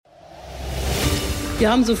Wir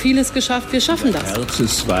haben so vieles geschafft, wir schaffen das. Herz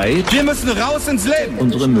ist weit. Wir müssen raus ins Leben.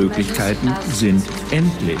 Unsere Möglichkeiten sind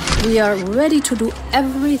endlich. We are ready to do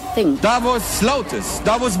everything. Da, wo es laut ist,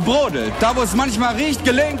 da, wo es brodelt, da, wo es manchmal riecht,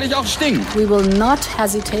 gelegentlich auch stinkt. We will not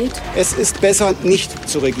hesitate. Es ist besser, nicht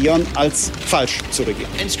zu regieren, als falsch zu regieren.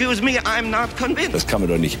 Excuse me, I'm not convinced. Das kann man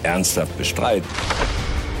doch nicht ernsthaft bestreiten.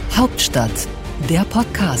 Hauptstadt, der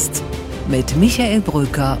Podcast mit Michael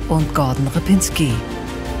Bröker und Gordon Ripinski.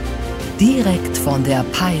 Direkt von der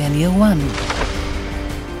Pioneer One.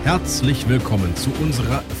 Herzlich willkommen zu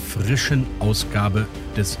unserer frischen Ausgabe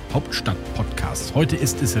des Hauptstadt-Podcasts. Heute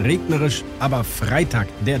ist es regnerisch, aber Freitag,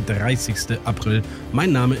 der 30. April.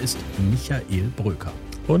 Mein Name ist Michael Bröker.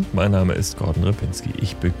 Und mein Name ist Gordon Ripinski.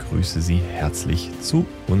 Ich begrüße Sie herzlich zu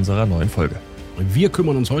unserer neuen Folge. Wir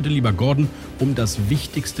kümmern uns heute, lieber Gordon, um das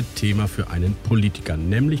wichtigste Thema für einen Politiker,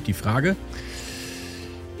 nämlich die Frage: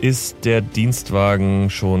 Ist der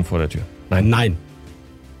Dienstwagen schon vor der Tür? Nein.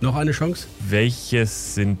 Noch eine Chance?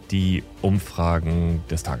 Welches sind die Umfragen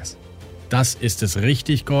des Tages? Das ist es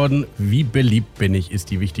richtig, Gordon. Wie beliebt bin ich, ist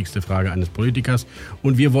die wichtigste Frage eines Politikers.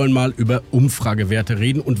 Und wir wollen mal über Umfragewerte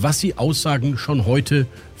reden und was sie aussagen schon heute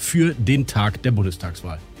für den Tag der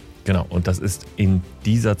Bundestagswahl. Genau, und das ist in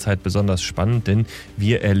dieser Zeit besonders spannend, denn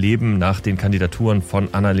wir erleben nach den Kandidaturen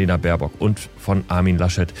von Annalena Baerbock und von Armin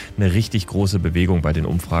Laschet eine richtig große Bewegung bei den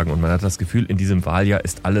Umfragen. Und man hat das Gefühl, in diesem Wahljahr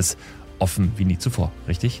ist alles offen wie nie zuvor,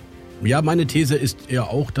 richtig? Ja, meine These ist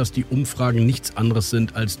eher auch, dass die Umfragen nichts anderes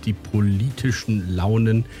sind als die politischen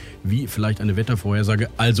Launen, wie vielleicht eine Wettervorhersage,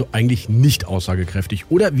 also eigentlich nicht aussagekräftig.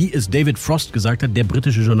 Oder wie es David Frost gesagt hat, der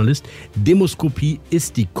britische Journalist: Demoskopie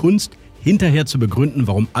ist die Kunst, hinterher zu begründen,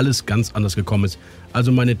 warum alles ganz anders gekommen ist.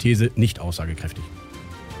 Also meine These, nicht aussagekräftig.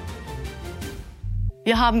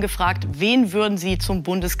 Wir haben gefragt, wen würden Sie zum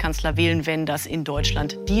Bundeskanzler wählen, wenn das in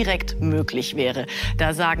Deutschland direkt möglich wäre.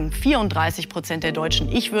 Da sagen 34% der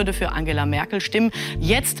Deutschen, ich würde für Angela Merkel stimmen.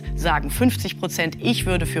 Jetzt sagen 50%, ich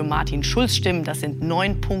würde für Martin Schulz stimmen. Das sind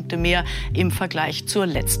 9 Punkte mehr im Vergleich zur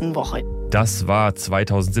letzten Woche. Das war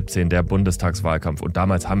 2017 der Bundestagswahlkampf. Und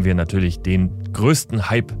damals haben wir natürlich den größten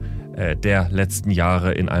Hype der letzten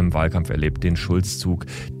Jahre in einem Wahlkampf erlebt, den Schulz-Zug,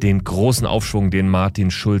 den großen Aufschwung, den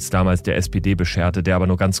Martin Schulz damals der SPD bescherte, der aber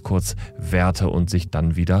nur ganz kurz währte und sich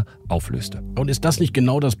dann wieder auflöste. Und ist das nicht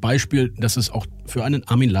genau das Beispiel, dass es auch für einen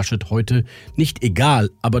Armin Laschet heute nicht egal,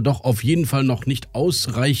 aber doch auf jeden Fall noch nicht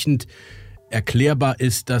ausreichend erklärbar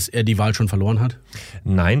ist, dass er die Wahl schon verloren hat?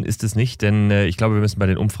 Nein, ist es nicht, denn ich glaube, wir müssen bei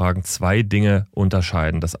den Umfragen 2 Dinge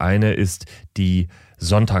unterscheiden. Das eine ist die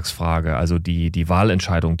Sonntagsfrage, also die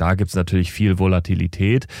Wahlentscheidung. Da gibt es natürlich viel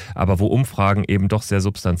Volatilität, aber wo Umfragen eben doch sehr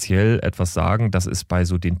substanziell etwas sagen, das ist bei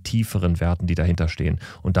so den tieferen Werten, die dahinter stehen.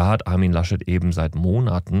 Und da hat Armin Laschet eben seit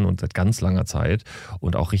Monaten und seit ganz langer Zeit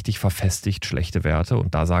und auch richtig verfestigt schlechte Werte.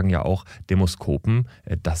 Und da sagen ja auch Demoskopen,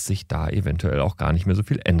 dass sich da eventuell auch gar nicht mehr so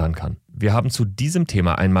viel ändern kann. Wir haben zu diesem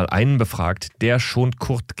Thema einmal einen befragt, der schon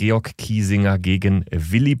Kurt Georg Kiesinger gegen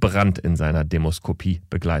Willy Brandt in seiner Demoskopie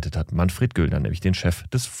begleitet hat. Manfred Göllner, nämlich den Chef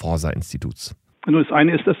des Forsa-Instituts. Das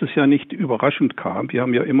eine ist, dass es ja nicht überraschend kam. Wir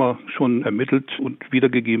haben ja immer schon ermittelt und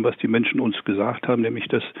wiedergegeben, was die Menschen uns gesagt haben, nämlich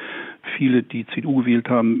dass viele, die CDU gewählt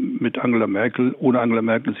haben, mit Angela Merkel, ohne Angela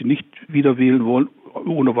Merkel sie nicht wieder wählen wollen,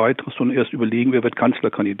 ohne weiteres, sondern erst überlegen, wer wird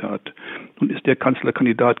Kanzlerkandidat. Nun ist der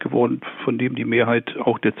Kanzlerkandidat geworden, von dem die Mehrheit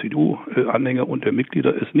auch der CDU-Anhänger und der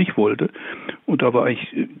Mitglieder es nicht wollte. Und da war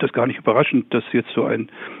eigentlich das gar nicht überraschend, dass jetzt so ein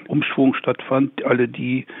Umschwung stattfand. Alle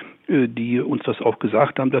die uns das auch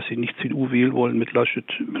gesagt haben, dass sie nicht CDU wählen wollen mit Laschet,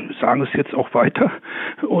 sagen es jetzt auch weiter.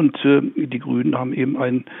 Und die Grünen haben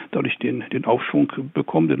eben dadurch den Aufschwung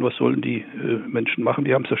bekommen. Denn was sollen die Menschen machen?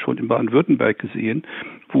 Die haben es ja schon in Baden-Württemberg gesehen,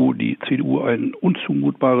 wo die CDU eine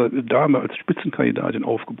unzumutbare Dame als Spitzenkandidatin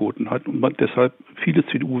aufgeboten hat. Und man deshalb viele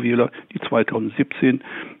CDU-Wähler, die 2017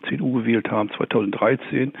 CDU gewählt haben,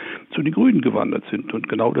 2013 zu den Grünen gewandert sind. Und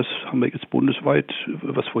genau das haben wir jetzt bundesweit,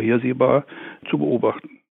 was vorhersehbar, zu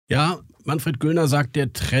beobachten. Ja, Manfred Göllner sagt,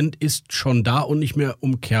 der Trend ist schon da und nicht mehr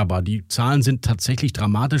umkehrbar. Die Zahlen sind tatsächlich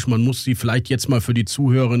dramatisch. Man muss sie vielleicht jetzt mal für die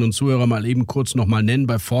Zuhörerinnen und Zuhörer mal eben kurz nochmal nennen.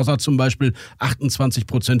 Bei Forsa zum Beispiel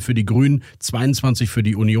 28% für die Grünen, 22% für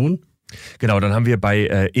die Union. Genau, dann haben wir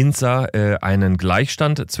bei INSA einen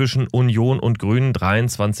Gleichstand zwischen Union und Grünen,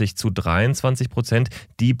 23:23%.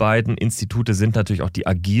 Die beiden Institute sind natürlich auch die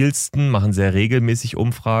agilsten, machen sehr regelmäßig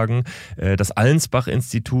Umfragen. Das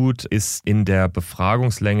Allensbach-Institut ist in der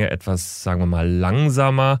Befragungslänge etwas, sagen wir mal,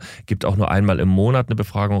 langsamer, gibt auch nur einmal im Monat eine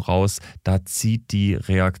Befragung raus. Da zieht die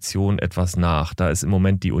Reaktion etwas nach. Da ist im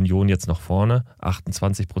Moment die Union jetzt noch vorne,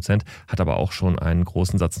 28%, hat aber auch schon einen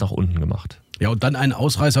großen Satz nach unten gemacht. Ja, und dann ein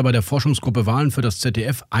Ausreißer bei der Forschungsgruppe Wahlen für das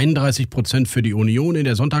ZDF, 31% für die Union in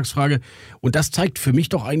der Sonntagsfrage. Und das zeigt für mich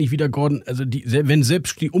doch eigentlich wieder, Gordon, also wenn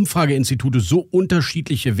selbst die Umfrageinstitute so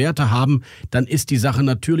unterschiedliche Werte haben, dann ist die Sache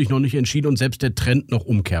natürlich noch nicht entschieden und selbst der Trend noch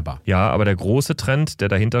umkehrbar. Ja, aber der große Trend, der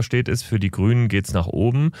dahinter steht, ist, für die Grünen geht's nach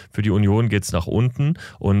oben, für die Union geht's nach unten.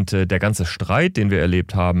 Und der ganze Streit, den wir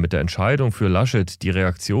erlebt haben mit der Entscheidung für Laschet, die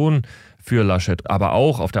Reaktion für Laschet, aber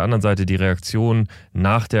auch auf der anderen Seite die Reaktion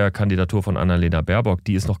nach der Kandidatur von Annalena Baerbock,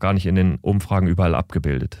 die ist noch gar nicht in den Umfragen überall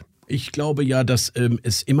abgebildet. Ich glaube ja, dass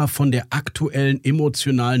es immer von der aktuellen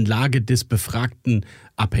emotionalen Lage des Befragten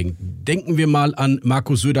abhängt. Denken wir mal an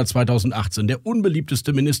Markus Söder 2018, der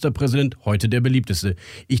unbeliebteste Ministerpräsident, heute der beliebteste.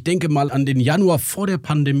 Ich denke mal an den Januar vor der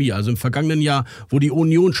Pandemie, also im vergangenen Jahr, wo die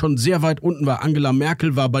Union schon sehr weit unten war. Angela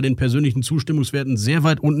Merkel war bei den persönlichen Zustimmungswerten sehr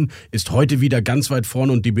weit unten, ist heute wieder ganz weit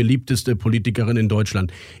vorne und die beliebteste Politikerin in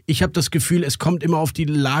Deutschland. Ich habe das Gefühl, es kommt immer auf die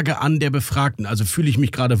Lage an der Befragten. Also fühle ich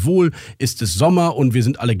mich gerade wohl, ist es Sommer und wir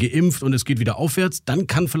sind alle geimpft und es geht wieder aufwärts, dann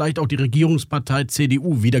kann vielleicht auch die Regierungspartei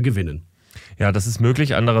CDU wieder gewinnen. Ja, das ist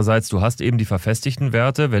möglich. Andererseits, du hast eben die verfestigten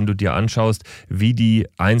Werte. Wenn du dir anschaust, wie die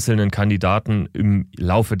einzelnen Kandidaten im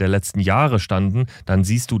Laufe der letzten Jahre standen, dann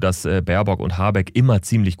siehst du, dass Baerbock und Habeck immer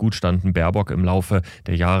ziemlich gut standen. Baerbock im Laufe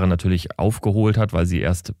der Jahre natürlich aufgeholt hat, weil sie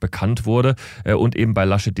erst bekannt wurde und eben bei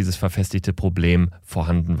Laschet dieses verfestigte Problem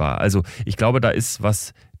vorhanden war. Also ich glaube, da ist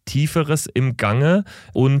was Tieferes im Gange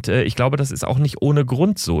und ich glaube, das ist auch nicht ohne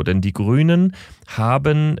Grund so, denn die Grünen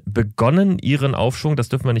haben begonnen ihren Aufschwung, das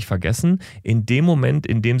dürfen wir nicht vergessen, in dem Moment,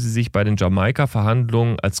 in dem sie sich bei den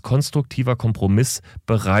Jamaika-Verhandlungen als konstruktiver,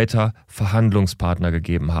 kompromissbereiter Verhandlungspartner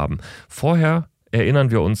gegeben haben. Vorher, erinnern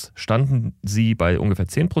wir uns, standen sie bei ungefähr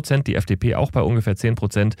 10%, die FDP auch bei ungefähr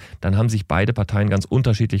 10%. Dann haben sich beide Parteien ganz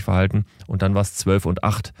unterschiedlich verhalten und dann war es 12 und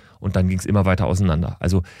 8 und dann ging es immer weiter auseinander.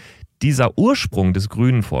 Also dieser Ursprung des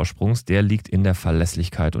grünen Vorsprungs, der liegt in der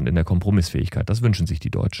Verlässlichkeit und in der Kompromissfähigkeit. Das wünschen sich die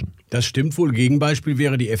Deutschen. Das stimmt wohl. Gegenbeispiel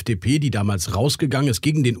wäre die FDP, die damals rausgegangen ist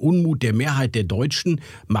gegen den Unmut der Mehrheit der Deutschen,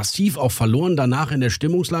 massiv auch verloren danach in der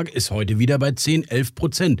Stimmungslage, ist heute wieder bei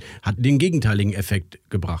 10-11%. Hat den gegenteiligen Effekt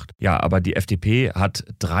gebracht. Ja, aber die FDP hat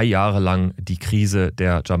 3 Jahre lang die Krise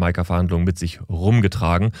der Jamaika-Verhandlungen mit sich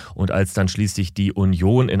rumgetragen. Und als dann schließlich die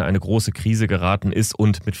Union in eine große Krise geraten ist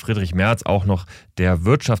und mit Friedrich Merz auch noch der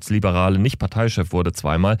Wirtschaftsliberale nicht Parteichef wurde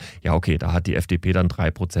zweimal, ja okay, da hat die FDP dann 3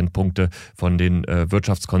 Prozentpunkte von den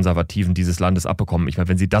Wirtschaftskonservativen dieses Landes abbekommen. Ich meine,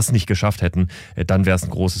 wenn sie das nicht geschafft hätten, dann wäre es ein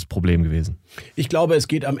großes Problem gewesen. Ich glaube, es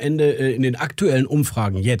geht am Ende in den aktuellen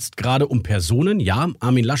Umfragen jetzt gerade um Personen. Ja,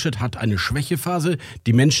 Armin Laschet hat eine Schwächephase.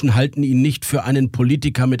 Die Menschen halten ihn nicht für einen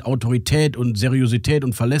Politiker mit Autorität und Seriosität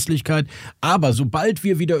und Verlässlichkeit. Aber sobald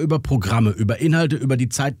wir wieder über Programme, über Inhalte, über die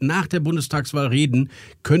Zeit nach der Bundestagswahl reden,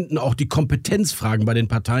 könnten auch die Kompetenzfragen bei den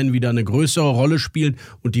Parteien wieder eine größere Rolle spielen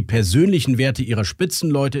und die persönlichen Werte ihrer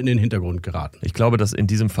Spitzenleute in den Hintergrund geraten. Ich glaube das in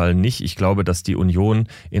diesem Fall nicht. Ich glaube, dass die Union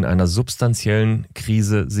in einer substanziellen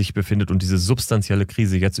Krise sich befindet und diese substanzielle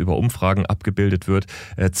Krise jetzt über Umfragen abgebildet wird.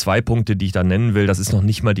 2 Punkte, die ich da nennen will, das ist noch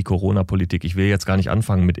nicht mal die Corona-Politik. Ich will jetzt gar nicht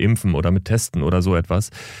anfangen mit Impfen oder mit Testen oder so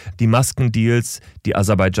etwas. Die Maskendeals, die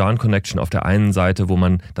Aserbaidschan-Connection auf der einen Seite, wo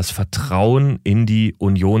man das Vertrauen in die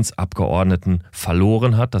Unionsabgeordneten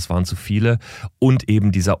verloren hat, das waren zu viele, und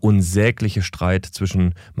eben dieser unsägliche Streit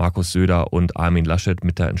zwischen Markus Söder und Armin Laschet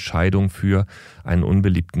mit der Entscheidung für einen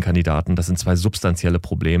unbeliebten Kandidaten. Das sind 2 substanzielle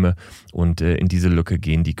Probleme und in diese Lücke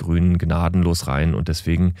gehen die Grünen gnadenlos rein und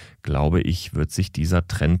deswegen glaube ich, wird sich dieser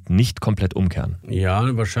Trend nicht komplett umkehren.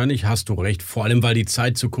 Ja, wahrscheinlich hast du recht, vor allem weil die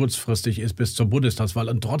Zeit zu kurzfristig ist bis zur Bundestagswahl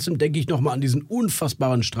und trotzdem denke ich nochmal an diesen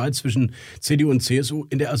unfassbaren Streit zwischen CDU und CSU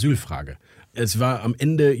in der Asylfrage. Es war am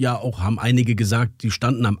Ende ja auch, haben einige gesagt, die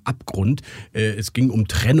standen am Abgrund. Es ging um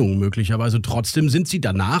Trennung möglicherweise. Trotzdem sind sie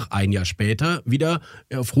danach, ein Jahr später, wieder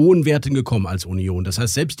auf hohen Werten gekommen als Union. Das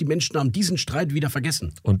heißt, selbst die Menschen haben diesen Streit wieder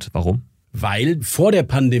vergessen. Und warum? Weil vor der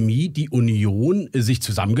Pandemie die Union sich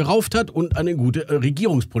zusammengerauft hat und eine gute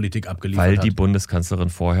Regierungspolitik abgeliefert hat. Weil die Bundeskanzlerin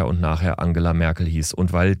vorher und nachher Angela Merkel hieß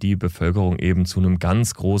und weil die Bevölkerung eben zu einem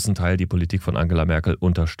ganz großen Teil die Politik von Angela Merkel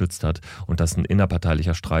unterstützt hat und das ein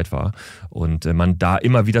innerparteilicher Streit war und man da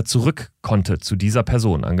immer wieder zurück konnte zu dieser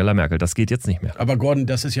Person, Angela Merkel. Das geht jetzt nicht mehr. Aber Gordon,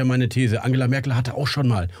 das ist ja meine These. Angela Merkel hatte auch schon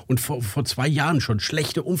mal und vor 2 Jahren schon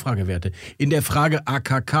schlechte Umfragewerte. In der Frage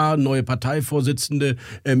AKK, neue Parteivorsitzende,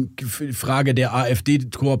 Frage der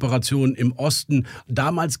AfD-Kooperation im Osten.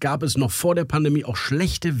 Damals gab es noch vor der Pandemie auch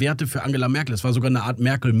schlechte Werte für Angela Merkel. Es war sogar eine Art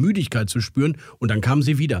Merkel-Müdigkeit zu spüren und dann kam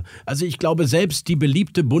sie wieder. Also ich glaube, selbst die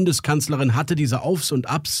beliebte Bundeskanzlerin hatte diese Aufs und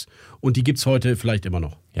Abs und die gibt's heute vielleicht immer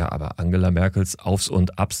noch. Ja, aber Angela Merkels Aufs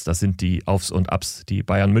und Abs, das sind die Aufs und Abs, die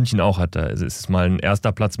Bayern München auch hat. Es ist mal ein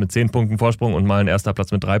erster Platz mit 10 Punkten Vorsprung und mal ein erster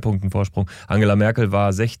Platz mit 3 Punkten Vorsprung. Angela Merkel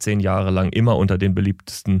war 16 Jahre lang immer unter den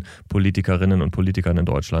beliebtesten Politikerinnen und Politikern in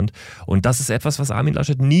Deutschland. Und das ist etwas, was Armin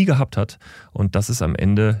Laschet nie gehabt hat. Und das ist am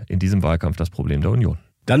Ende in diesem Wahlkampf das Problem der Union.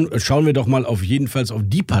 Dann schauen wir doch mal auf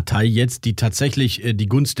die Partei jetzt, die tatsächlich die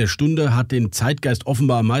Gunst der Stunde hat, den Zeitgeist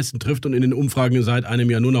offenbar am meisten trifft und in den Umfragen seit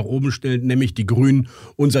einem Jahr nur nach oben stellt, nämlich die Grünen,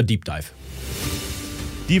 unser Deep Dive.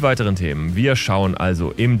 Die weiteren Themen. Wir schauen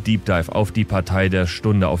also im Deep Dive auf die Partei der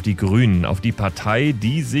Stunde, auf die Grünen, auf die Partei,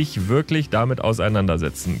 die sich wirklich damit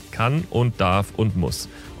auseinandersetzen kann und darf und muss,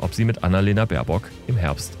 ob sie mit Annalena Baerbock im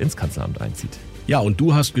Herbst ins Kanzleramt einzieht. Ja, und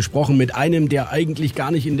du hast gesprochen mit einem, der eigentlich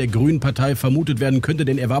gar nicht in der Grünen Partei vermutet werden könnte,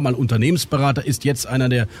 denn er war mal Unternehmensberater, ist jetzt einer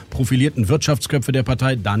der profilierten Wirtschaftsköpfe der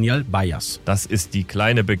Partei, Daniel Bayas. Das ist die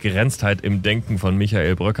kleine Begrenztheit im Denken von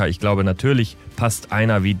Michael Bröcker. Ich glaube, natürlich passt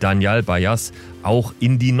einer wie Daniel Bayas auch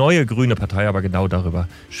in die neue grüne Partei, aber genau darüber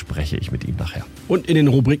spreche ich mit ihm nachher. Und in den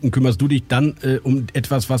Rubriken kümmerst du dich dann um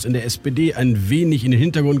etwas, was in der SPD ein wenig in den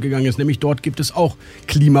Hintergrund gegangen ist, nämlich dort gibt es auch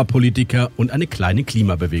Klimapolitiker und eine kleine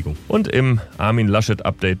Klimabewegung. Und im Armin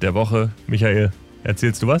Laschet-Update der Woche, Michael,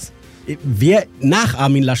 erzählst du was? Wer nach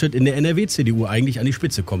Armin Laschet in der NRW-CDU eigentlich an die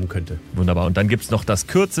Spitze kommen könnte. Wunderbar. Und dann gibt es noch das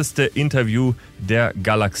kürzeste Interview der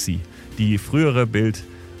Galaxie. Die frühere Bild-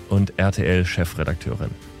 und RTL-Chefredakteurin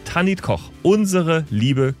Tanit Koch, unsere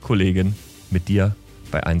liebe Kollegin, mit dir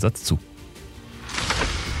bei Einsatz zu.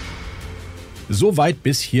 Soweit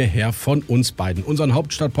bis hierher von uns beiden. Unseren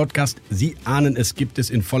Hauptstadt-Podcast, Sie ahnen, es gibt es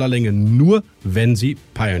in voller Länge nur, wenn Sie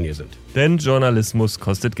Pioneer sind. Denn Journalismus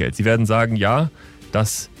kostet Geld. Sie werden sagen, ja,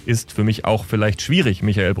 das ist für mich auch vielleicht schwierig,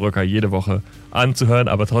 Michael Bröcker jede Woche anzuhören,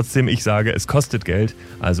 aber trotzdem, ich sage, es kostet Geld.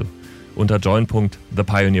 Also unter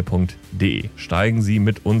join.thepioneer.de steigen Sie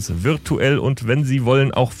mit uns virtuell und wenn Sie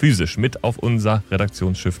wollen auch physisch mit auf unser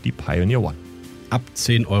Redaktionsschiff, die Pioneer One. Ab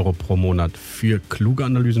 10 Euro pro Monat für kluge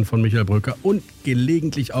Analysen von Michael Bröcker und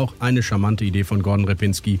gelegentlich auch eine charmante Idee von Gordon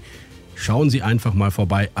Repinski. Schauen Sie einfach mal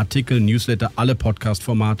vorbei. Artikel, Newsletter, alle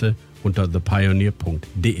Podcast-Formate unter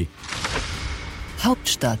thepioneer.de.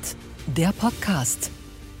 Hauptstadt, der Podcast.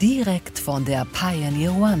 Direkt von der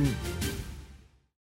Pioneer One.